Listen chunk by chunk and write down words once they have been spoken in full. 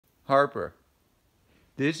Harper,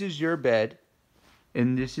 this is your bed,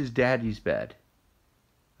 and this is Daddy's bed.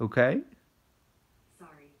 Okay?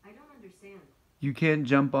 Sorry, I don't understand. You can't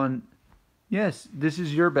jump on... Yes, this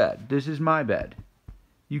is your bed. This is my bed.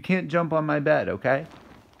 You can't jump on my bed, okay?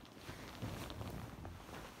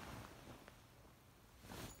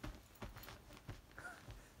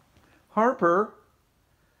 Harper,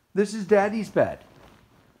 this is Daddy's bed.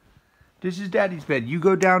 This is Daddy's bed. You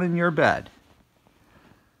go down in your bed.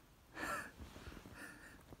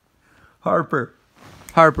 Harper,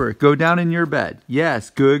 go down in your bed.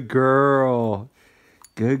 Yes, good girl.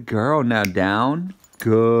 Good girl. Now down.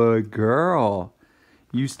 Good girl.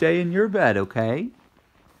 You stay in your bed, okay?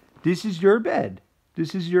 This is your bed.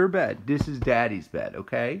 This is your bed. This is Daddy's bed,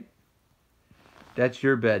 okay? That's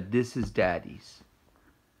your bed. This is Daddy's.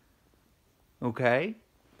 Okay?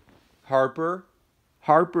 Harper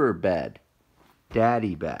bed.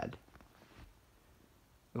 Daddy bed.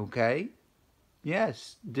 Okay?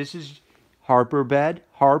 Yes, this is Harper bed.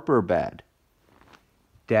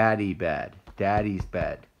 Daddy bed. Daddy's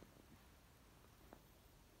bed.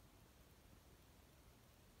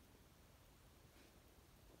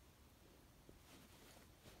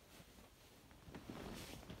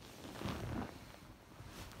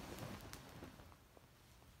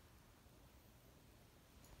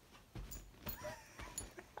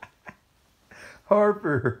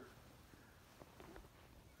 Harper,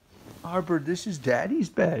 this is Daddy's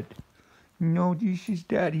bed. No, this is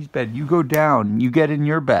Daddy's bed. You go down. You get in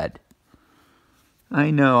your bed. I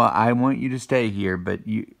know, I want you to stay here, but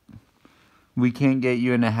we can't get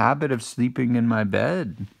you in a habit of sleeping in my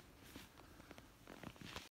bed.